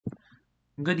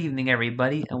Good evening,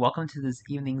 everybody, and welcome to this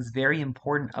evening's very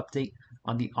important update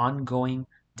on the ongoing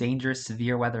dangerous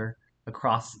severe weather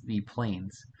across the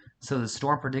plains. So, the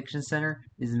Storm Prediction Center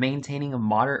is maintaining a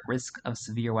moderate risk of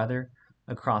severe weather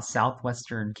across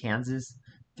southwestern Kansas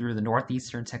through the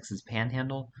northeastern Texas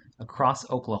Panhandle, across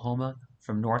Oklahoma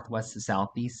from northwest to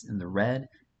southeast in the red,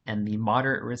 and the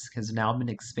moderate risk has now been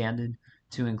expanded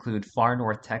to include far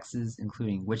north Texas,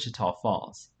 including Wichita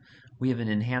Falls. We have an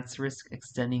enhanced risk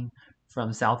extending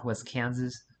from southwest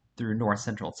Kansas through north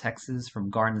central Texas, from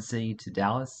Garden City to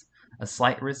Dallas, a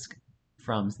slight risk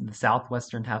from the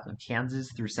southwestern half of Kansas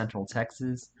through central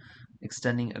Texas,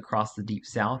 extending across the deep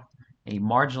south, a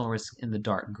marginal risk in the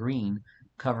dark green,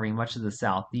 covering much of the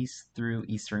southeast through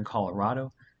eastern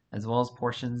Colorado, as well as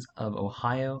portions of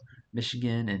Ohio,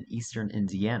 Michigan, and eastern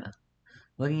Indiana.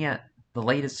 Looking at the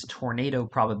latest tornado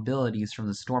probabilities from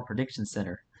the Storm Prediction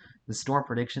Center, the Storm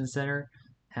Prediction Center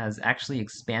has actually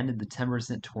expanded the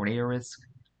 10% tornado risk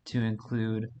to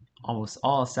include almost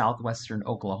all of southwestern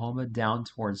Oklahoma down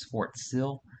towards Fort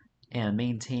Sill, and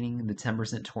maintaining the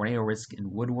 10% tornado risk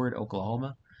in Woodward,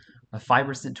 Oklahoma, a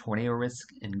 5% tornado risk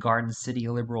in Garden City,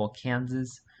 Liberal,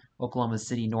 Kansas, Oklahoma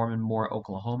City, Norman Moore,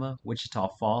 Oklahoma, Wichita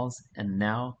Falls, and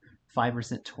now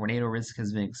 5% tornado risk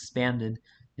has been expanded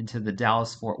into the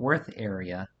Dallas-Fort Worth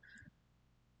area,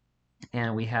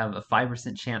 and we have a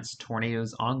 5% chance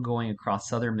tornadoes ongoing across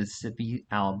southern Mississippi,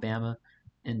 Alabama,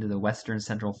 into the western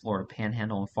central Florida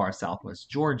Panhandle and far southwest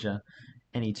Georgia,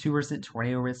 and a 2%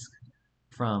 tornado risk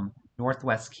from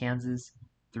northwest Kansas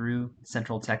through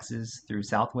central Texas, through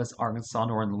southwest Arkansas,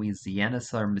 northern Louisiana,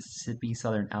 southern Mississippi,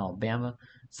 southern Alabama,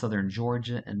 southern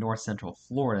Georgia, and north central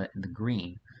Florida in the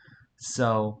green.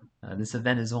 So this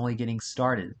event is only getting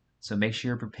started, so make sure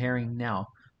you're preparing now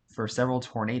for several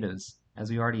tornadoes, as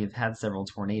we already have had several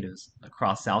tornadoes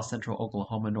across south central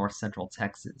Oklahoma, north central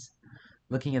Texas.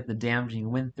 Looking at the damaging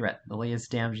wind threat, the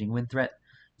latest damaging wind threat,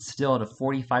 still at a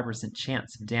 45%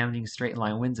 chance of damaging straight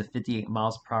line winds of 58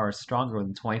 miles per hour stronger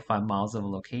than 25 miles of a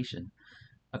location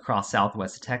across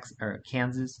southwest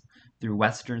Kansas, through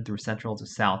western, through central to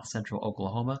south central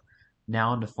Oklahoma,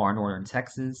 now into far northern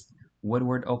Texas,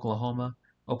 Woodward, Oklahoma,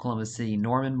 Oklahoma City,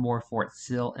 Norman, Moore, Fort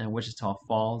Sill, and Wichita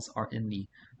Falls are in the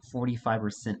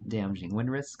 45% damaging wind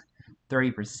risk,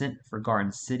 30% for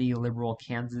Garden City, Liberal,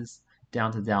 Kansas,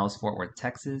 down to Dallas-Fort Worth,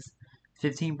 Texas,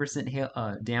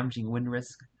 15% damaging wind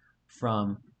risk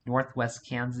from northwest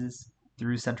Kansas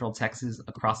through central Texas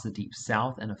across the deep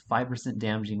south, and a 5%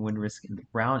 damaging wind risk in the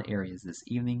brown areas this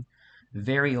evening.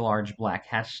 Very large black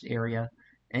hatched area.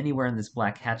 Anywhere in this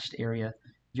black hatched area,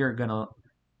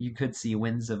 you could see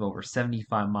winds of over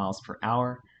 75 miles per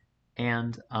hour.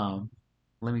 And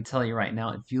let me tell you right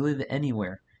now, if you live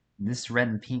anywhere in this red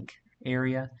and pink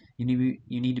area, you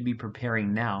need to be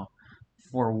preparing now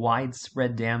for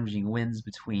widespread damaging winds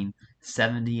between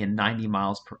 70 and 90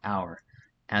 miles per hour,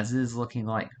 as it is looking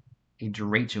like a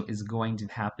derecho is going to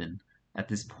happen at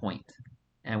this point.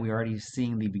 And we're already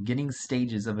seeing the beginning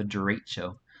stages of a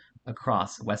derecho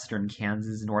across western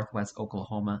Kansas, northwest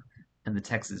Oklahoma, and the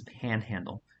Texas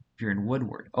Panhandle. If you're in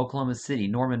Woodward, Oklahoma City,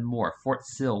 Norman Moore, Fort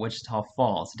Sill, Wichita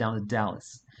Falls, down to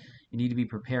Dallas, you need to be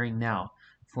preparing now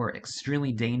for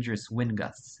extremely dangerous wind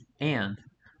gusts. And,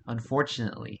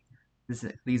 unfortunately,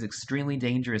 these extremely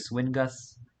dangerous wind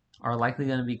gusts are likely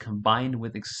going to be combined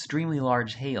with extremely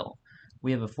large hail.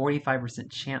 We have a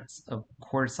 45% chance of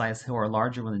quarter-size hail or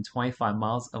larger within 25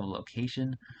 miles of a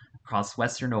location across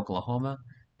western Oklahoma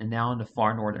and now into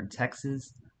far northern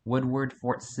Texas, Woodward,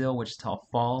 Fort Sill, Wichita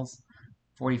Falls,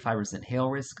 45% hail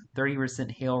risk,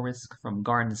 30% hail risk from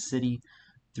Garden City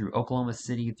through Oklahoma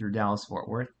City through Dallas-Fort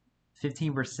Worth,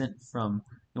 15% from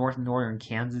northern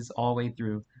Kansas all the way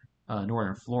through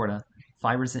northern Florida,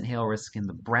 5% hail risk in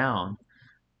the brown,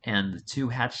 and the two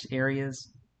hatched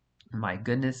areas, my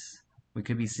goodness, we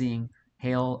could be seeing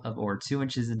hail of over 2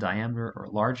 inches in diameter or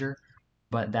larger,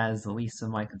 but that is the least of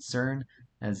my concern,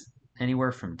 as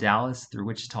anywhere from Dallas through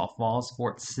Wichita Falls,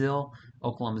 Fort Sill,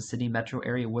 Oklahoma City metro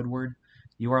area, Woodward,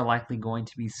 you are likely going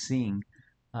to be seeing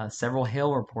several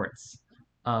hail reports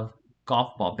of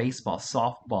golf ball, baseball,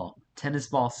 softball, tennis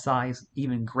ball size,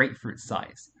 even grapefruit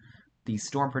size. The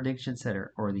Storm Prediction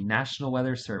Center, or the National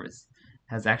Weather Service,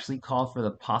 has actually called for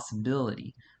the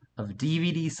possibility of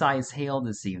DVD-sized hail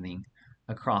this evening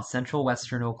across central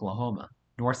western Oklahoma,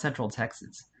 north central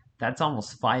Texas. That's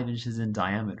almost 5 inches in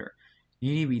diameter.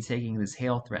 You need to be taking this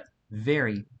hail threat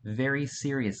very, very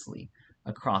seriously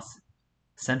across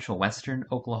central western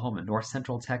Oklahoma, north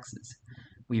central Texas.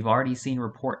 We've already seen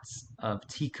reports of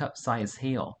teacup-sized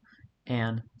hail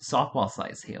and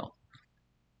softball-sized hail.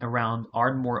 Around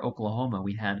Ardmore, Oklahoma,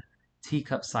 we had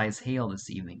teacup-sized hail this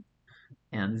evening.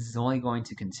 and this is only going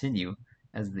to continue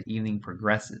as the evening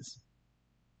progresses.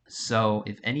 So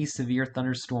if any severe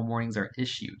thunderstorm warnings are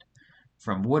issued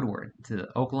from Woodward to the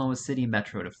Oklahoma City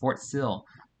Metro to Fort Sill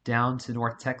down to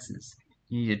North Texas,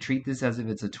 you need to treat this as if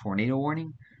it's a tornado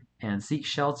warning and seek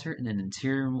shelter in an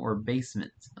interior room or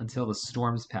basement until the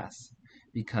storms pass,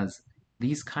 because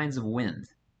these kinds of wind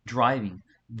driving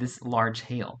this large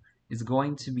hail is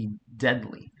going to be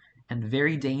deadly and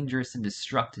very dangerous and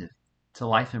destructive to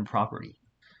life and property.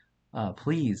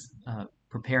 Please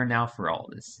prepare now for all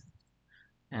this.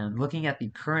 And looking at the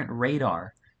current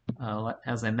radar,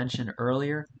 as I mentioned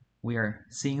earlier, we are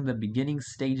seeing the beginning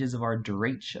stages of our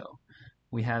DERECHO.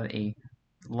 We have a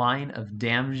line of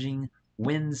damaging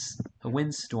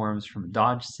windstorms from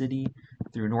Dodge City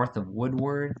through north of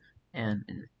Woodward and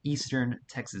in eastern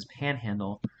Texas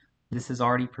Panhandle. This has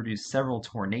already produced several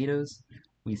tornadoes.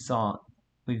 We've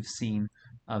seen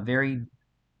very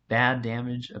bad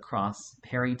damage across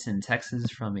Perryton, Texas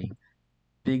from a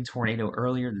big tornado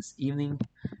earlier this evening,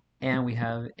 and we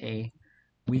have a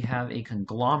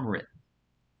conglomerate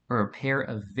or a pair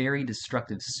of very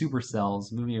destructive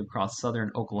supercells moving across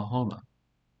southern Oklahoma,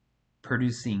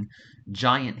 producing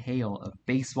giant hail of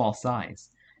baseball size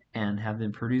and have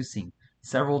been producing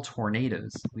several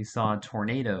tornadoes. We saw a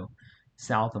tornado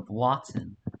south of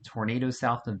Lawton, tornado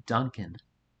south of Duncan,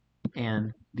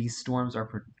 and these storms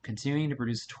are continuing to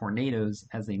produce tornadoes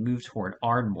as they move toward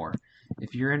Ardmore.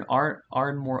 If you're in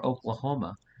Ardmore,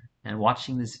 Oklahoma, and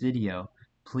watching this video,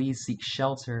 please seek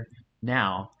shelter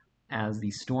now as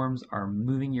the storms are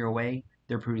moving your way.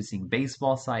 They're producing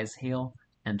baseball-sized hail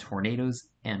and tornadoes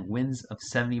and winds of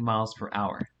 70 miles per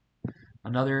hour.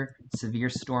 Another severe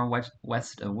storm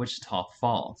west of Wichita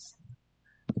Falls.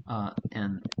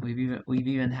 And we've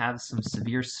even had some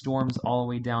severe storms all the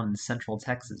way down in central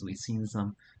Texas. We've seen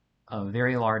some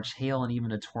very large hail and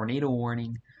even a tornado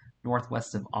warning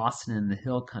northwest of Austin in the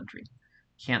Hill Country.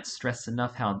 Can't stress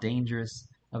enough how dangerous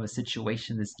of a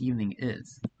situation this evening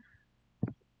is.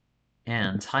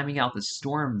 And timing out the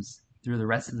storms through the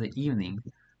rest of the evening,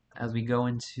 as we go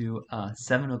into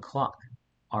 7 o'clock,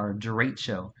 our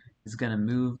derecho is going to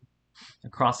move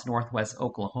across northwest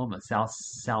Oklahoma,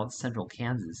 south central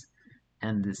Kansas,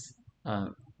 and this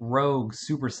rogue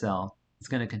supercell is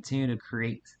going to continue to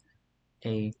create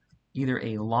either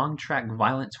a long track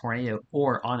violent tornado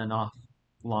or on and off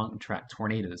long track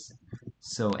tornadoes.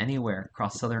 So anywhere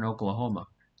across southern Oklahoma,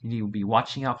 you need to be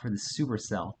watching out for the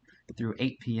supercell through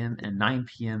 8 p.m. and 9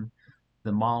 p.m.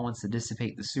 The model wants to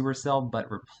dissipate the supercell,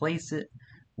 but replace it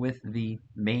with the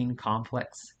main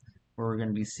complex, where we're going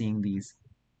to be seeing these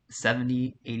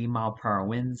 70, 80 mile per hour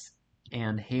winds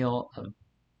and hail of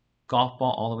golf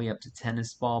ball all the way up to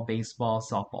tennis ball, baseball,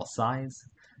 softball size.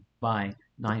 By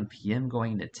 9 p.m.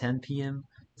 going into 10 p.m.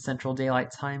 Central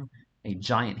Daylight Time, a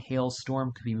giant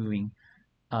hailstorm could be moving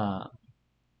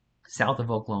south of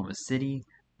Oklahoma City,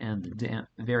 and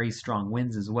very strong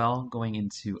winds as well going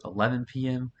into 11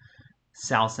 p.m.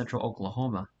 South Central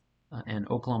Oklahoma and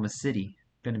Oklahoma City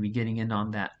going to be getting in on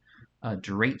that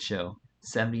derecho.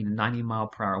 70 to 90 mile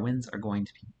per hour winds are going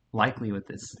to be likely with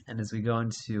this. And as we go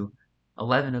into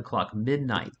 11 o'clock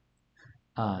midnight,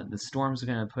 the storms are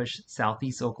going to push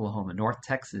southeast Oklahoma, North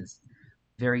Texas,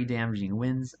 very damaging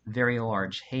winds, very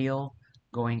large hail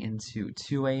going into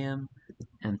 2 a.m.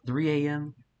 and 3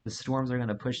 a.m. The storms are going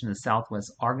to push into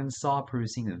southwest Arkansas,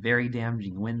 producing very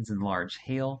damaging winds and large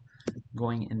hail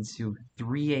going into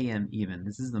 3 a.m. even.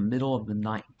 This is the middle of the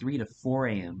night, 3 to 4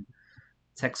 a.m.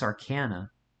 Texarkana,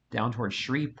 down towards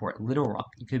Shreveport, Little Rock,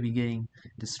 you could be getting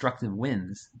destructive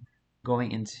winds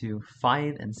going into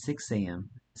 5 and 6 a.m.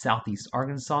 Southeast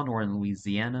Arkansas, northern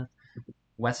Louisiana,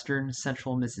 western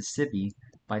central Mississippi.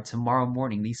 By tomorrow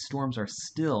morning, these storms are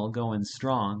still going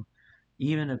strong,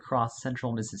 even across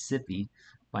central Mississippi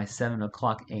by 7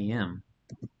 o'clock a.m.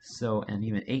 So, and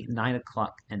even 8, 9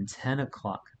 o'clock, and 10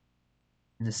 o'clock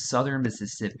in the southern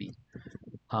Mississippi.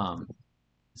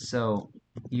 So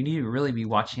you need to really be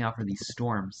watching out for these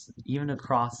storms, even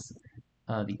across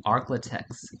the Arklatex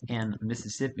and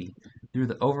Mississippi through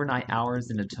the overnight hours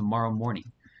into tomorrow morning,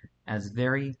 as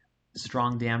very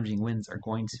strong damaging winds are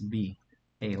going to be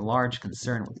a large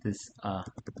concern with this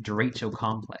derecho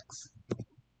complex.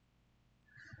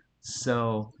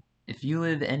 So if you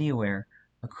live anywhere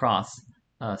across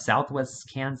southwest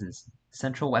Kansas,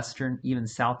 central western, even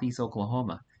southeast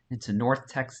Oklahoma, into North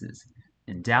Texas,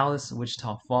 in Dallas,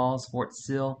 Wichita Falls, Fort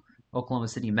Sill, Oklahoma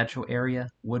City metro area,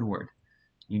 Woodward,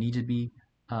 you need to be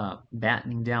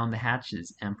battening down the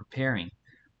hatches and preparing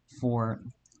for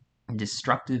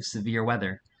destructive severe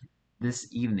weather this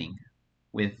evening,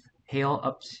 with hail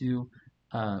up to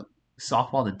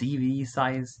softball to DVD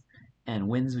size and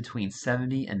winds between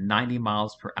 70 and 90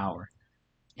 miles per hour.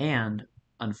 And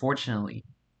unfortunately,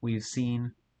 we've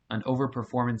seen an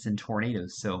overperformance in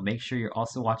tornadoes, so make sure you're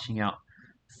also watching out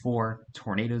for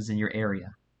tornadoes in your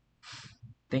area.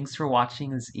 Thanks for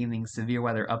watching this evening's severe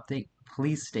weather update.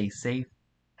 Please stay safe.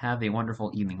 Have a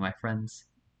wonderful evening, my friends.